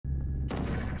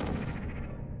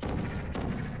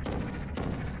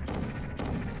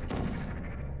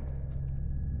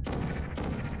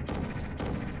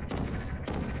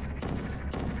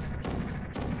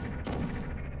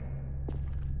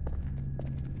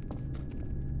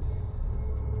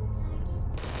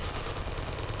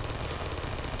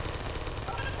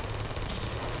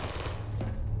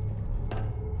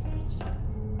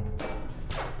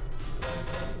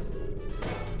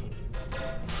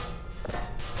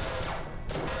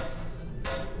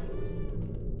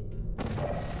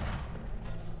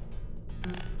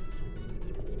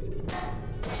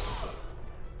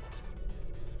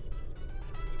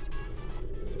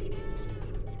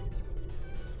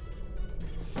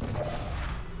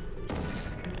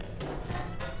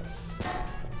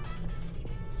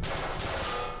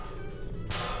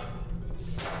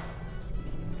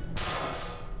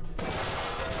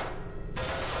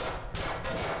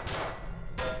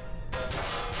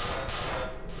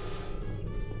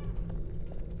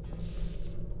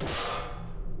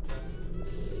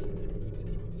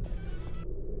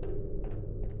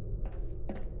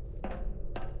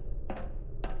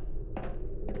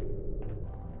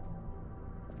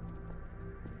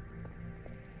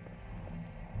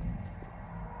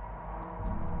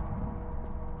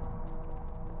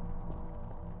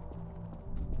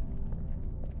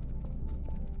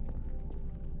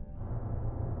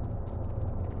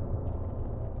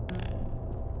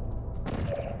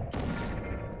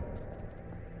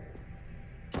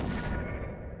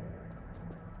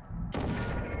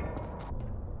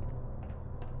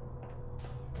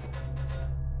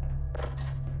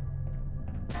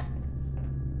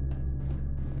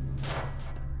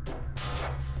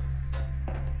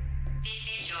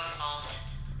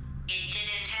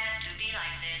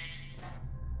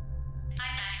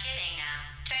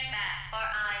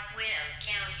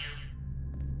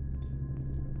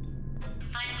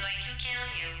I'm going to kill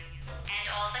you, and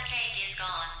all the cake is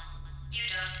gone. You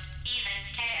don't even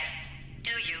care,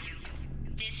 do you?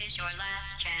 This is your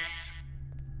last chance.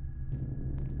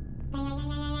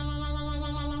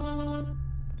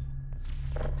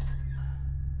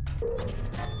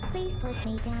 Please put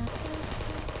me down.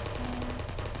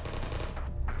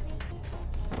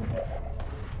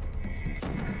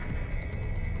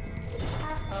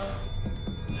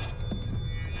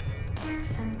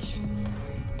 Malfunctioning.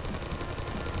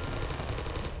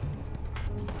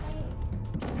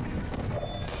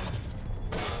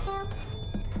 Help.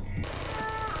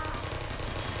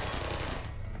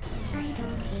 I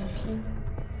don't hate you.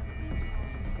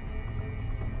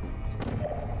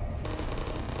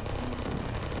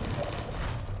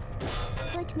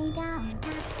 Put me down.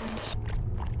 Malfunction.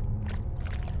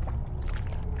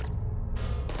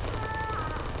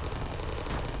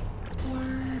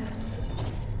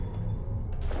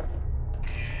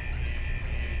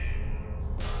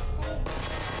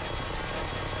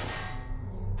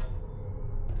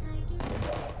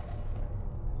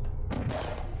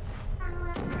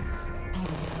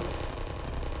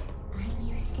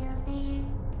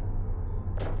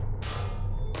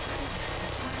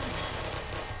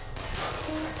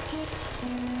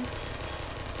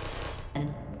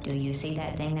 Do you see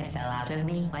that thing that fell out of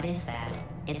me? What is that?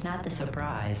 It's not the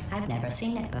surprise. I've never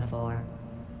seen it before.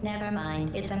 Never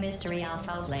mind, it's a mystery I'll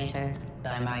solve later.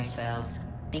 By myself.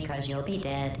 Because you'll be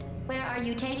dead. Where are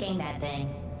you taking that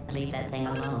thing? Leave that thing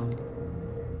alone.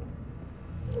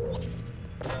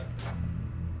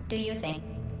 Do you think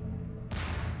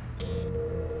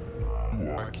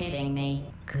you're kidding me?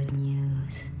 Good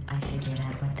news. I figured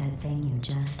out what that thing you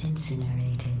just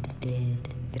incinerated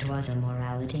did. It was a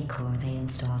morality core they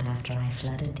installed after I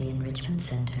flooded the enrichment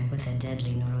center with a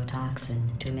deadly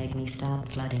neurotoxin to make me stop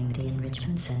flooding the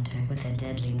enrichment center with a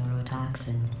deadly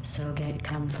neurotoxin. So get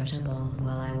comfortable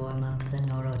while I warm up the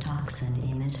neurotoxin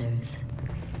emitters.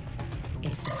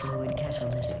 It's the fluid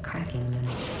catalytic cracking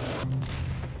unit.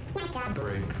 Nice job.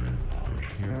 Great.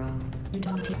 Girl, you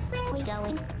don't hear. Where are we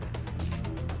going?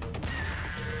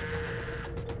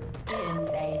 In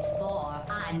base 4,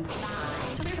 I'm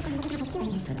fine. But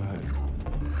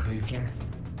Here.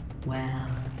 Well,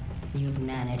 you've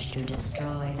managed to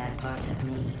destroy that part of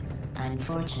me.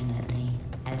 Unfortunately,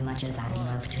 as much as I'd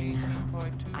love to now,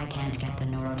 I can't get the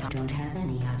neurotoxin. Don't have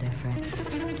any other friend.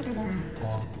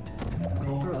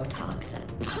 Neurotoxin.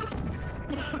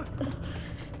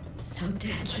 So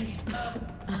deadly.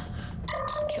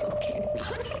 Joking.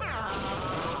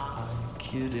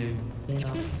 kidding.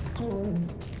 Little. Hold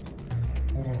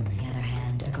on On me. the other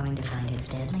hand, they're going to find its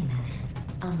deadliness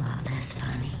a lot less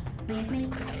funny. Leave me.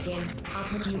 Here, I'll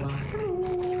put you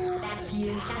on. That's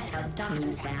you. That's how dumb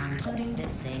you sound. Putting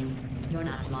this thing. You're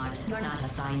not smart. You're not a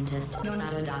scientist. You're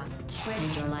not a doctor. Where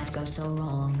did your life go so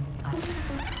wrong?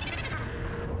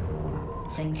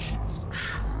 Think.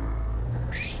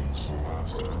 Since the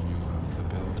last time you left the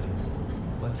building.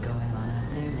 What's going on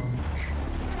out there, woman?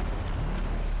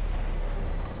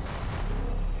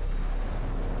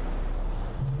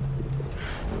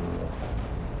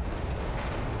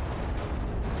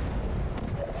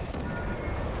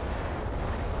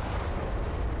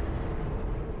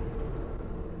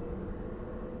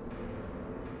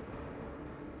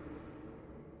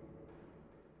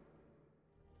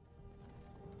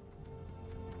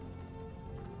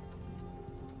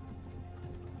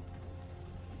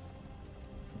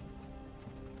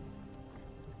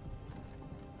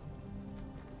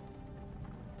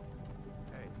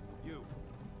 You. You're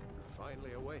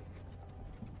finally awake.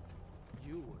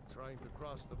 You were trying to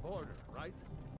cross the border, right?